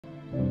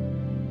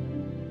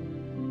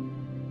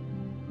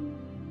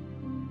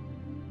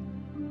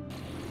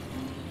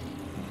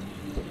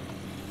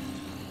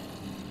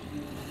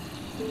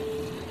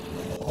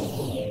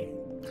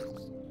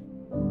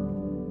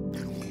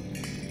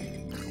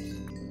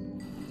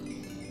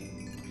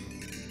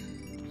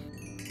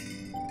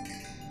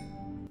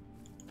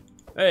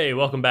Hey,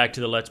 welcome back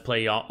to the Let's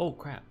Play, y'all. Oh,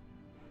 crap.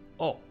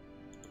 Oh,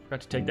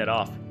 forgot to take that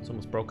off. It's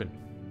almost broken.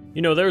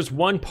 You know, there's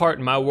one part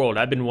in my world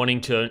I've been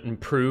wanting to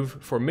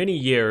improve for many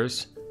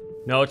years.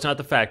 No, it's not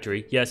the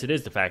factory. Yes, it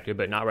is the factory,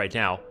 but not right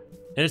now.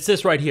 And it's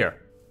this right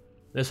here.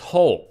 This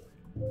hole.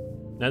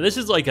 Now, this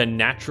is like a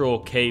natural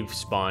cave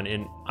spawn,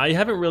 and I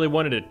haven't really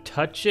wanted to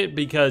touch it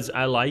because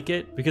I like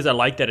it. Because I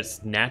like that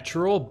it's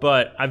natural,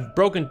 but I've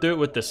broken through it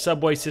with the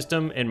subway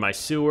system and my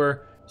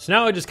sewer. So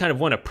now I just kind of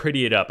want to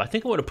pretty it up. I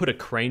think I want to put a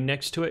crane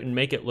next to it and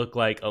make it look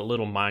like a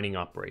little mining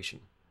operation.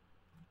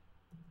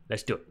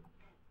 Let's do it.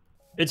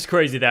 It's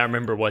crazy that I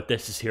remember what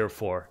this is here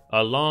for.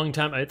 A long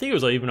time, I think it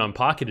was even on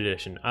Pocket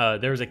Edition.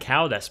 There was a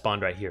cow that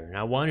spawned right here, and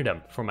I wanted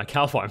him for my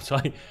cow farm. So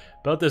I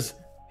built this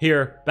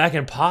here back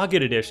in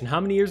Pocket Edition.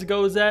 How many years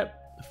ago was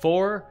that?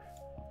 4?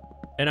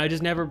 And I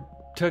just never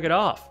took it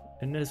off.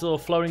 And this little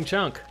floating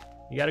chunk.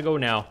 You gotta go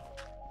now.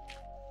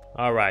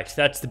 Alright,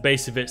 that's the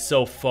base of it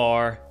so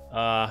far.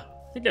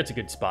 I think that's a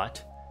good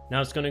spot.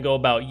 Now it's gonna go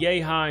about yay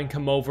high and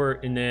come over,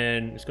 and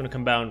then it's gonna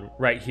come down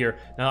right here.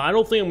 Now I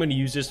don't think I'm gonna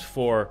use this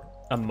for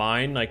a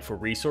mine, like for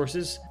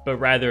resources, but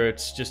rather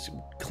it's just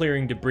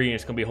clearing debris, and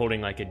it's gonna be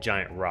holding like a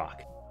giant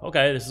rock.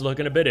 Okay, this is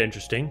looking a bit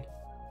interesting.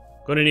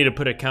 Gonna need to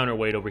put a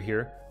counterweight over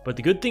here. But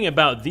the good thing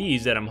about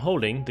these that I'm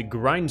holding, the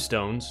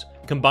grindstones,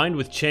 combined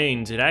with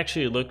chains, it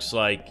actually looks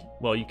like,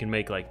 well, you can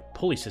make like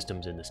pulley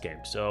systems in this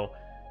game. So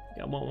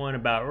I want one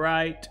about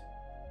right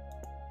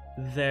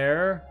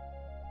there.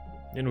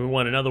 And we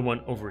want another one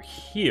over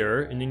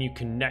here, and then you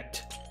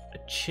connect a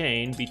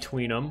chain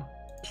between them.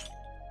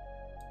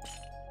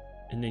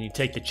 And then you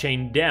take the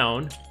chain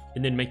down,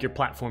 and then make your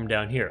platform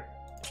down here.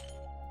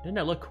 Doesn't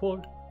that look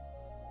cool?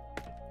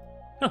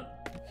 Huh.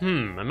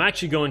 I'm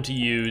actually going to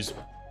use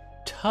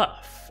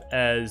tough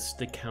as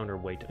the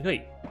counterweight.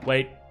 Wait.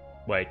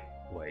 God,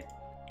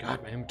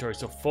 my inventory is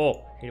so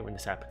full. I hate it when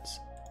this happens.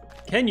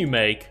 Can you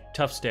make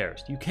tough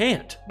stairs? You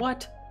can't.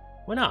 What?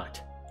 Why not?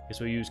 Guess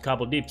we'll use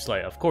cobble deep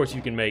slate. Of course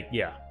you can make,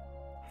 yeah.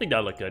 I think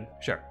that'll look good.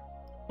 Sure.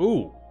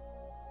 Ooh.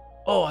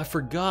 Oh, I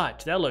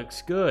forgot. That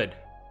looks good.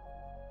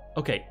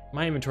 Okay,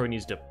 my inventory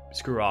needs to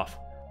screw off.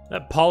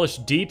 That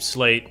polished deep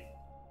slate.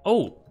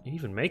 Oh, it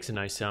even makes a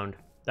nice sound.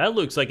 That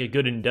looks like a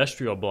good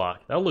industrial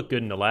block. That'll look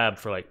good in the lab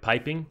for like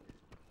piping.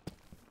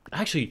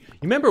 Actually, you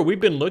remember we've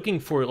been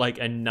looking for like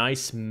a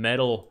nice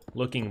metal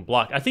looking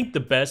block. I think the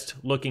best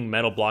looking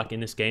metal block in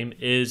this game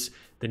is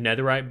the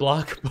netherite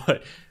block,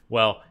 but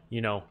well,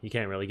 you know, you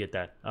can't really get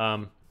that.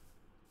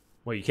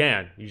 Well, you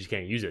can. You just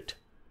can't use it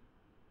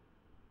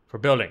for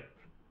building.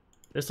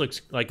 This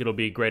looks like it'll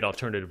be a great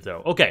alternative,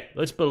 though. Okay,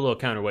 let's put a little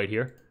counterweight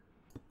here.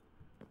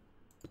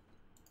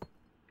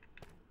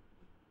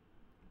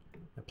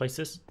 I place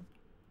this.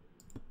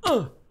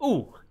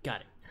 Ooh,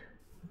 got it.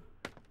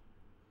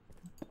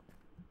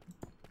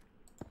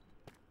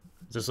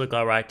 Does this look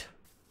all right?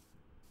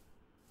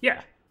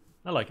 Yeah,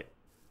 I like it.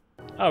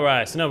 All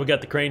right, so now we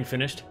got the crane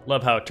finished.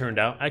 Love how it turned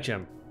out.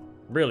 Actually,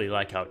 really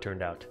like how it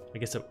turned out. I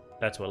guess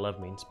that's what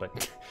love means,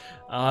 but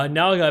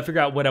now I gotta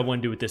figure out what I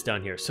want to do with this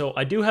down here. So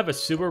I do have a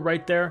sewer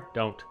right there.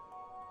 Don't.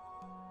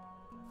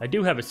 I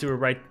do have a sewer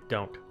right.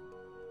 Don't.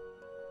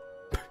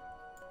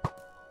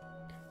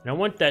 And I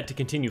want that to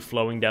continue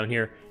flowing down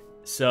here.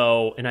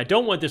 So, and I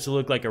don't want this to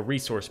look like a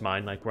resource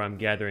mine, like where I'm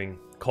gathering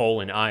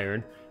coal and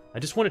iron. I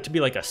just want it to be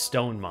like a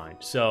stone mine.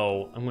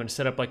 So I'm going to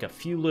set up like a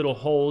few little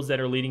holes that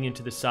are leading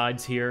into the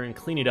sides here and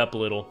clean it up a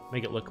little,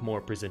 make it look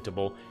more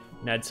presentable,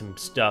 and add some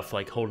stuff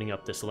like holding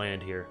up this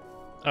land here.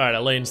 All right, I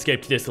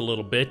landscaped this a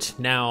little bit.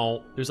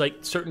 Now, there's like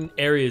certain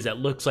areas that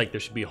looks like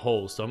there should be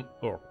holes,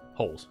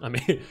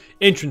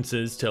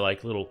 entrances to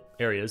like little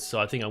areas. So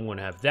I think I'm going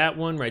to have that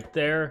one right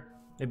there,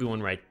 maybe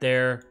one right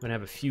there. I'm going to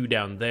have a few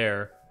down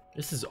there.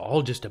 This is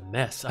all just a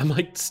mess. I'm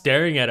like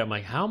staring at it. I'm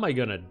like, how am I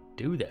going to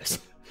do this?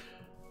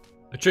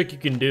 A trick you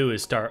can do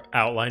is start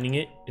outlining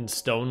it in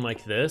stone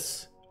like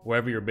this,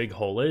 wherever your big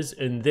hole is,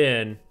 and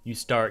then you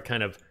start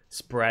kind of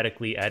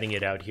sporadically adding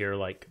it out here,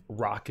 like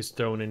rock is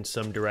thrown in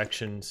some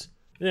directions.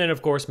 And then,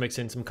 of course, mix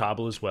in some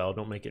cobble as well.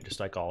 Don't make it just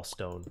like all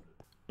stone.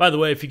 By the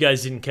way, if you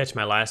guys didn't catch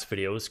my last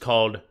video, it's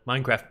called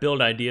Minecraft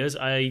Build Ideas.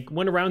 I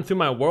went around through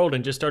my world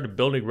and just started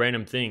building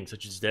random things,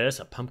 such as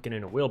this, a pumpkin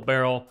in a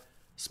wheelbarrow,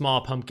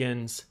 small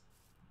pumpkins.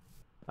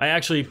 I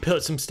actually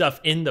put some stuff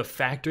in the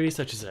factory,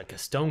 such as like a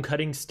stone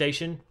cutting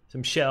station,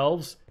 some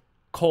shelves,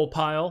 coal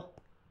pile.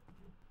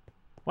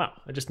 Wow,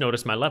 I just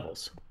noticed my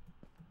levels.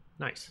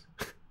 Nice.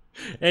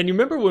 And you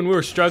remember when we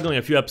were struggling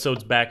a few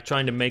episodes back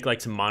trying to make like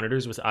some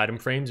monitors with item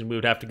frames, and we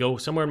would have to go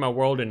somewhere in my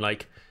world and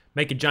like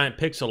make a giant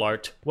pixel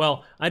art?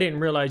 Well, I didn't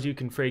realize you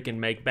can freaking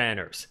make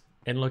banners.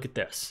 And look at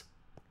this.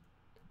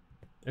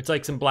 It's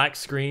like some black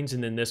screens,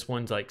 and then this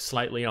one's like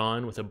slightly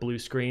on with a blue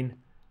screen.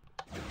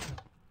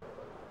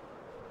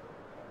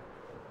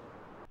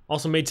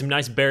 Also made some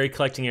nice berry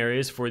collecting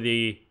areas for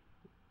the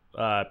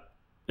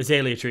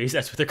azalea trees.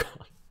 That's what they're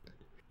called.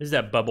 This is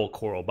that bubble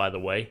coral, by the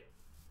way.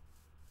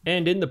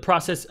 And in the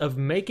process of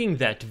making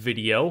that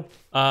video,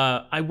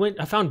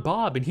 I found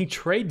Bob, and he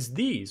trades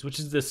these, which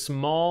is the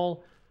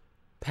small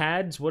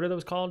pads. What are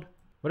those called?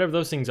 whatever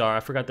those things are.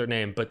 I forgot their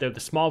name, but they're the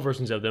small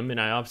versions of them, and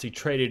I obviously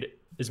traded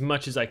as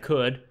much as I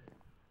could. And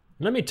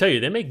let me tell you,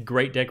 they make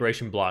great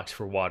decoration blocks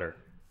for water.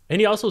 And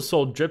he also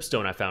sold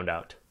dripstone, I found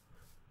out.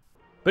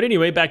 But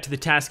anyway, back to the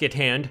task at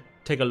hand.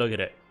 Take a look at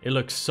it. It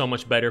looks so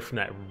much better from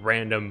that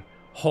random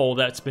hole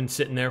that's been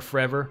sitting there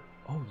forever.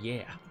 Oh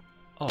yeah.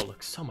 Oh, it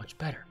looks so much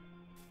better.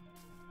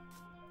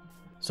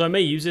 So I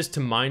may use this to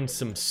mine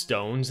some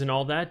stones and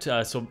all that,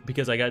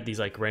 because I got these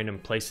like random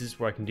places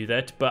where I can do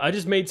that. But I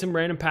just made some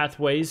random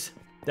pathways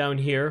down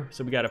here.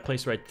 So we got a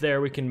place right there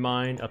we can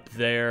mine, up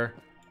there,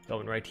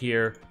 going right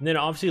here. And then it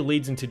obviously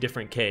leads into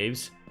different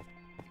caves.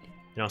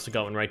 And also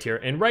got one right here.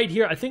 And right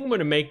here, I think I'm going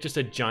to make just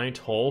a giant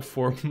hole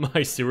for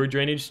my sewer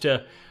drainage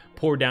to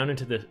pour down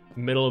into the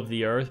middle of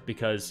the earth,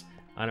 because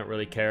I don't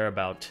really care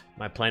about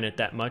my planet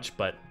that much,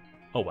 but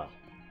oh well.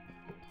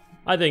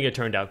 I think it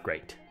turned out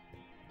great.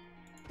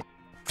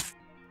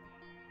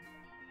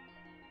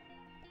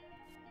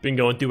 Been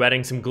going through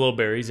adding some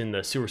glowberries in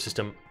the sewer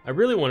system. I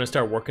really want to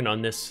start working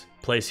on this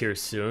place here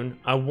soon.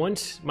 I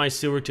want my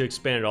sewer to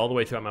expand all the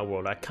way throughout my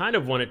world. I kind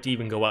of want it to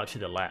even go out to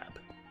the lab.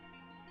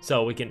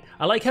 So we can,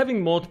 I like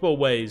having multiple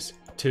ways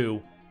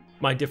to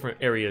my different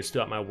areas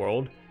throughout my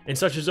world. And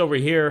such as over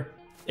here,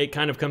 it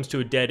kind of comes to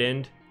a dead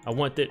end. I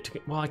want it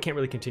to, well, I can't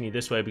really continue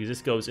this way because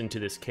this goes into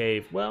this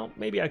cave. Well,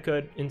 maybe I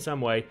could in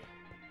some way.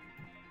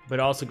 But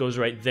it also goes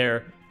right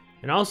there.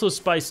 And I also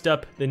spiced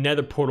up the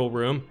nether portal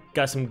room.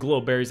 Got some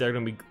glowberries that are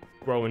going to be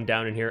growing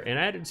down in here. And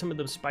I added some of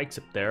those spikes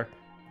up there.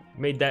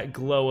 Made that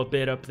glow a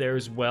bit up there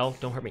as well.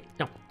 Don't hurt me.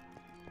 No.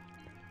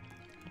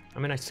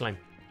 I'm a nice slime.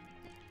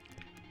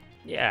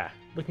 Yeah,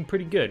 looking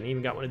pretty good. And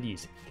even got one of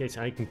these. In case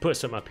I can put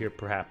some up here,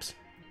 perhaps.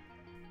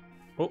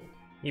 Oh,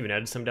 even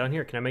added some down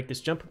here. Can I make this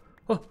jump?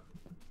 Oh,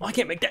 I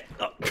can't make that.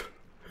 Oh.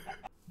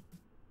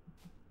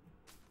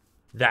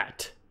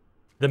 That.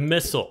 The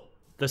missile.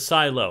 The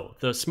silo,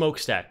 the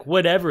smokestack,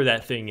 whatever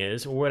that thing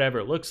is, or whatever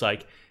it looks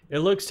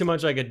too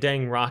much like a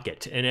dang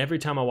rocket. And every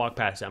time I walk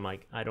past it, I'm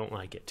like, I don't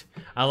like it.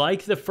 I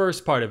like the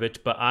first part of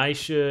it, but I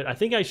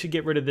think I should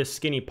get rid of this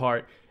skinny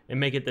part and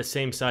make it the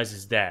same size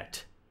as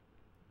that.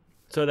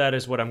 So that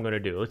is what I'm going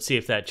to do. Let's see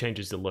if that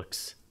changes the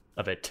looks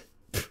of it.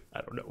 I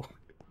don't know.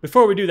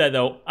 Before we do that,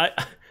 though,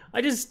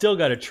 I just still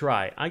got to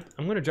try.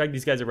 I'm going to drag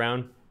these guys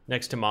around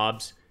next to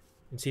mobs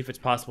and see if it's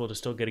possible to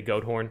still get a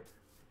goat horn.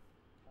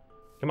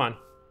 Come on.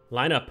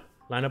 Line up.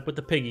 Line up with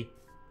the piggy.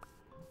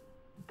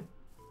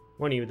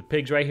 One of you, the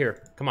pig's right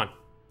here. Come on.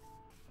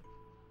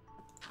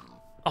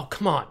 Oh,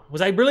 come on. Was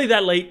I really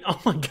that late?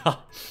 Oh my god.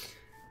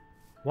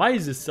 Why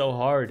is this so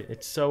hard?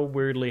 It's so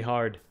weirdly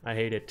hard. I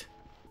hate it.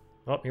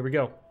 Oh, here we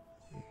go.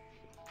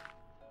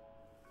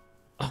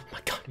 Oh my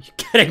god, are you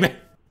kidding me?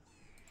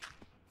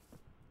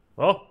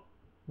 Oh,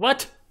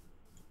 what?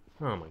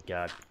 Oh my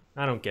god.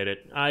 I don't get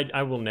it.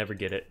 I will never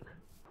get it.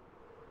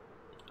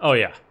 Oh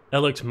yeah. That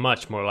looks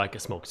much more like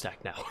a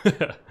smokestack now.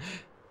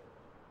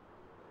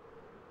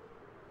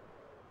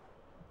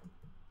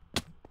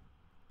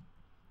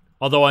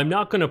 Although I'm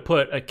not going to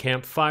put a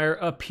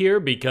campfire up here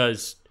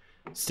because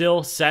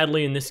still,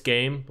 sadly in this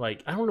game,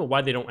 like, I don't know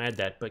why they don't add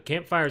that, but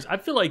campfires, I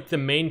feel like the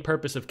main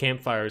purpose of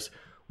campfires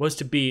was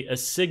to be a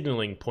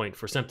signaling point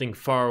for something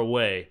far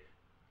away.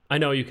 I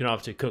know you can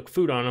obviously cook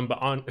food on them,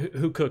 but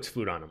who cooks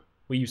food on them?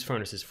 We use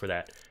furnaces for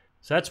that.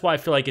 So that's why I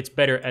feel like it's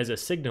better as a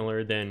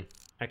signaler than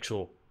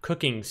actual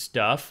cooking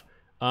stuff.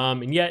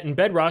 And yet in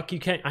Bedrock, you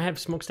can't, I have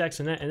smokestacks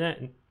and that,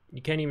 and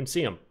you can't even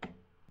see them.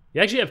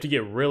 You actually have to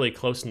get really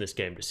close in this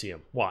game to see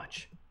them.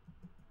 Watch.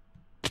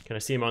 Can I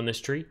see them on this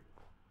tree?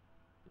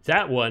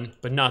 That one,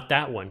 but not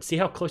that one. See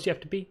how close you have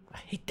to be? I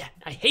hate that.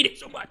 I hate it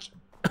so much.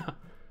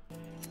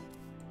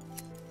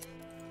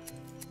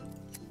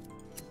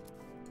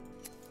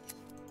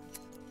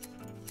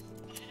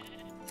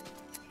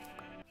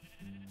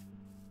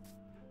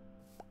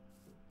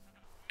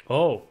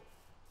 Oh.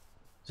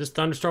 Is this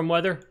thunderstorm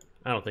weather?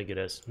 I don't think it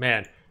is.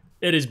 Man,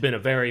 it has been a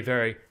very,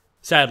 very,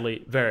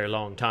 sadly, very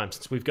long time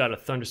since we've got a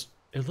thunderstorm.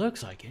 It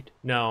looks like it.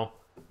 No.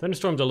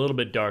 Thunderstorm's a little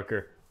bit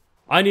darker.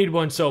 I need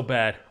one so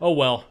bad. Oh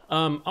well.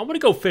 I want to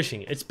go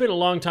fishing. It's been a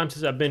long time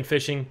since I've been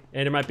fishing,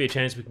 and there might be a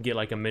chance we can get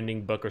like a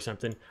mending book or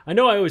something. I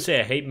know I always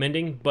say I hate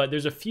mending, but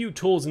there's a few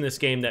tools in this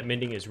game that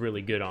mending is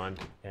really good on,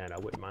 and I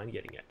wouldn't mind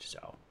getting it,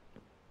 so.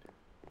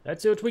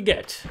 That's what we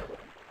get.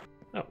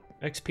 Oh,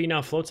 XP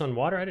now floats on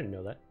water? I didn't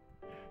know that.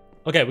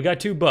 Okay, we got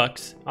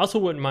 $2. I also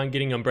wouldn't mind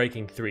getting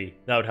Unbreaking 3.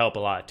 That would help a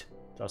lot.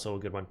 It's also a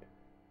good one.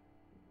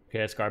 Okay,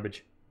 that's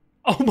garbage.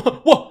 Oh my,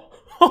 whoa!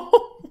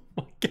 Oh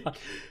my god.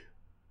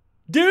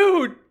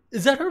 Dude,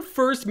 is that our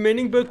first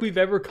mending book we've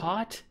ever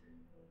caught?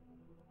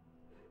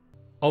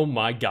 Oh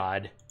my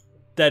god.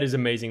 That is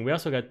amazing. We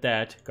also got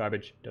that.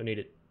 Garbage. Don't need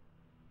it.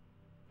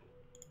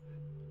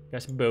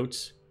 Got some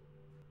boots.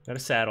 Got a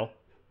saddle.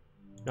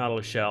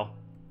 Nautilus shell.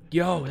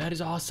 Yo, that is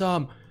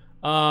awesome.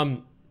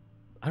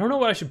 I don't know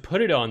what I should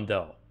put it on,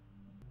 though.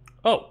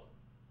 Oh.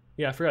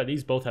 Yeah, I forgot.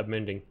 These both have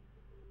mending.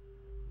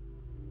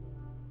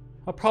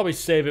 I'll probably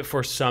save it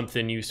for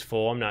something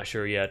useful. I'm not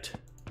sure yet.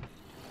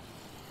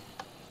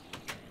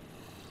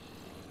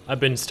 I've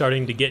been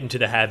starting to get into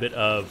the habit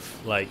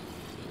of, like,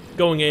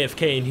 going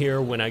AFK in here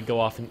when I go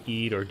off and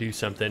eat or do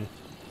something.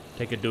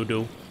 Take a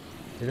doo-doo.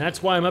 And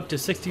that's why I'm up to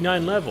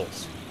 69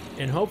 levels.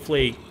 And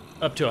hopefully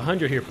up to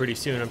 100 here pretty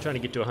soon. I'm trying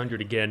to get to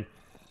 100 again.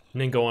 And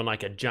then go on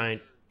like a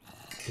giant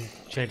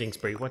enchanting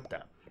spree. What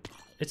the?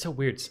 It's so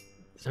weird.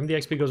 Some of the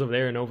XP goes over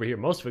there and over here.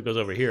 Most of it goes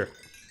over here.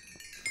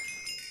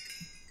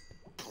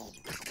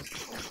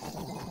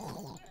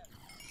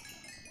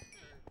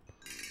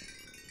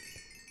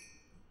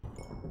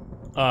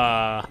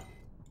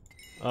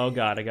 Oh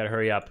god, I gotta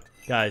hurry up.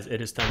 Guys, it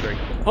is thundering.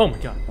 Oh my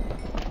god.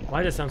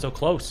 Why does it sound so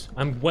close?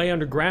 I'm way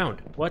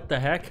underground. What the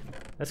heck?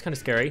 That's kind of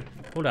scary.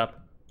 Hold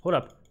up. Hold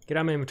up. Get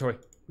out of my inventory.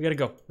 We gotta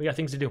go. We got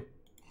things to do.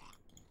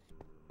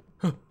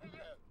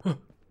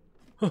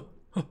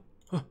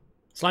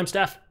 Slime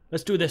staff.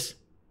 Let's do this.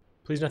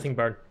 Please nothing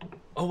burn.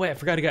 Oh wait, I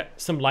forgot to get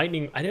some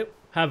lightning. I don't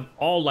have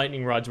all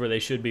lightning rods where they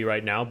should be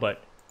right now,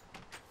 but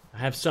I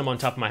have some on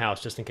top of my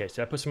house just in case.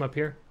 Did I put some up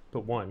here?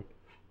 Put one.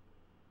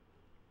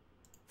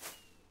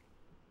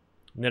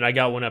 And then I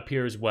got one up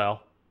here as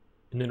well.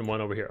 And then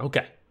one over here.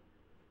 Okay.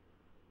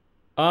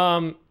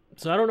 So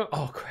I don't know.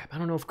 Oh, crap. I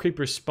don't know if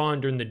creepers spawn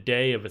during the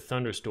day of a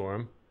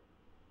thunderstorm.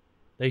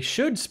 They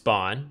should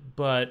spawn,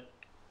 but...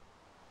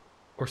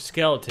 Or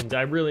skeletons.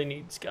 I really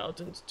need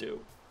skeletons,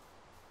 too.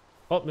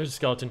 Oh, there's a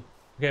skeleton.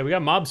 Okay, we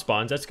got mob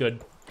spawns. That's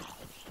good.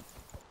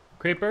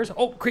 Creepers.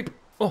 Oh, creeper.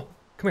 Oh,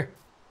 come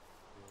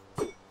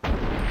here.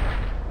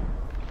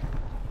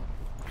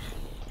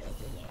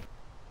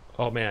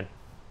 Oh, man.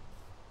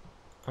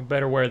 I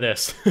better wear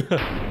this. Down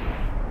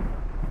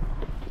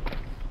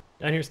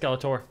here,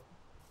 Skeletor.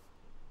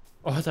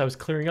 Oh, I thought I was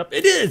clearing up.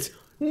 It is!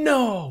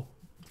 No!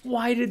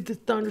 Why did the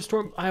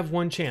thunderstorm... I have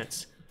one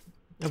chance.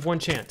 I have one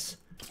chance.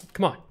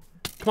 Come on.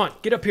 Come on,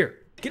 get up here.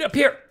 Get up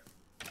here!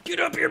 Get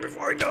up here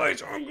before he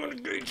dies, or I'm gonna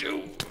get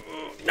you.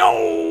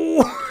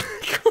 No!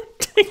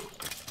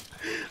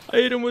 I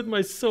hit him with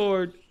my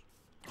sword.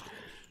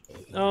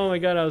 Oh my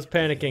god, I was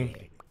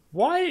panicking.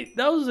 Why?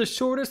 That was the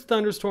shortest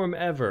thunderstorm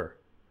ever.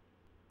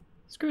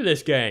 Screw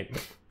this game.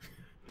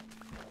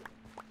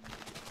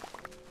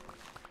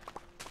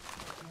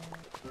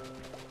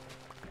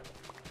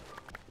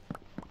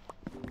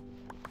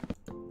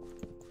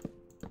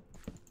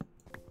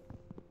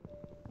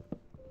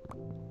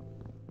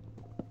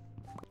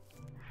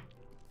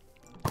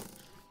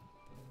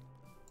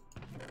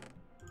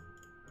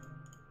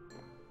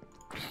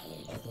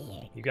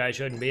 You guys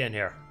shouldn't be in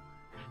here.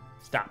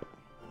 Stop.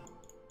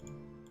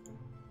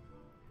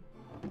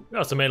 We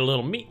also made a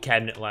little meat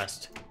cabinet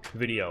last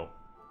video.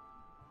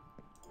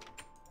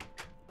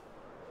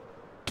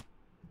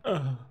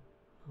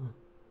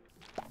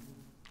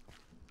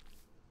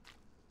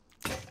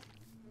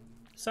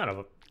 Son of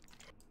a...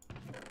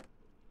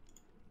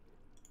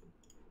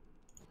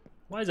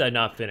 Why is that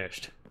not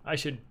finished? I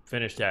should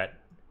finish that.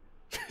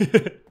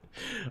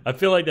 I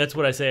feel like that's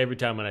what I say every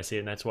time when I see it,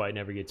 and that's why it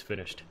never gets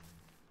finished.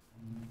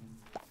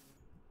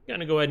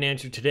 Gonna go ahead and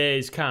answer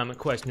today's comment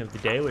question of the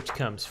day, which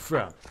comes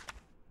from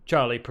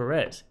Charlie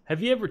Perez.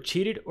 Have you ever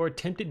cheated or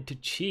attempted to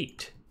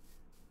cheat?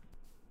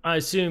 I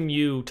assume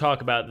you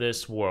talk about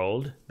this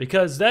world,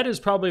 because that is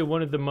probably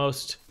one of the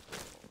most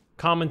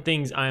common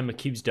things I am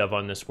accused of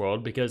on this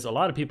world, because a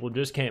lot of people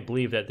just can't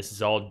believe that this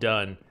is all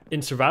done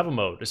in survival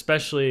mode,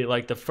 especially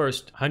like the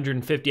first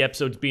 150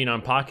 episodes being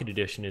on Pocket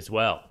Edition as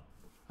well.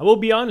 I will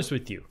be honest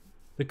with you.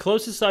 The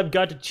closest I've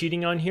got to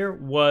cheating on here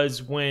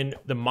was when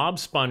the mob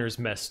spawners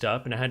messed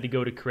up and I had to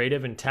go to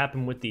creative and tap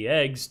them with the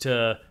eggs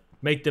to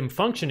make them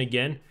function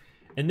again.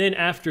 And then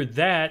after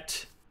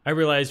that, I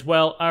realized,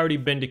 well, I already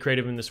been to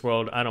creative in this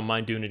world. I don't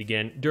mind doing it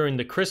again. During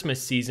the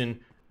Christmas season,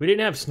 we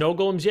didn't have snow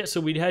golems yet,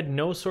 so we had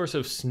no source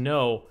of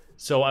snow.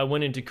 So I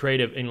went into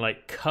creative and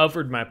like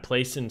covered my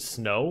place in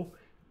snow.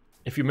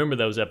 If you remember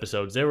those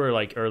episodes, they were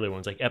like early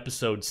ones, like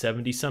episode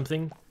 70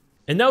 something.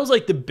 And that was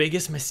like the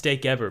biggest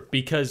mistake ever,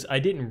 because I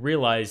didn't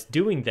realize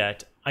doing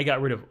that, I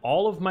got rid of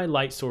all of my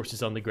light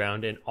sources on the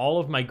ground and all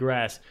of my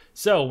grass.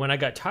 So when I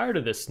got tired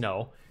of the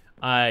snow,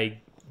 I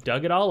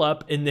dug it all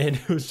up, and then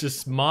it was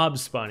just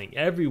mobs spawning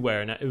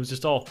everywhere, and it was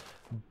just all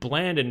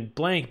bland and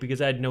blank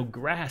because I had no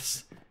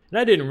grass. And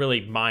I didn't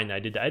really mind that I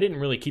did that. I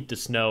didn't really keep the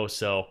snow,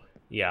 so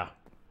yeah.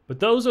 But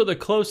those are the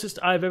closest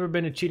I've ever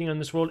been to cheating on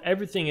this world.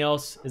 Everything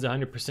else is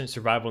 100%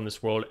 survival in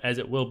this world, as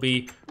it will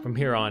be from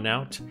here on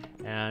out.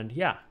 And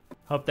yeah.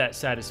 Hope that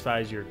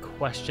satisfies your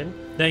question.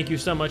 Thank you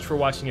so much for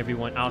watching,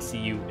 everyone. I'll see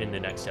you in the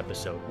next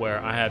episode, where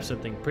I have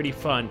something pretty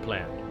fun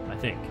planned, I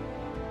think.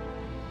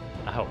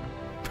 I hope.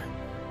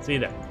 See you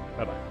there.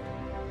 Bye-bye.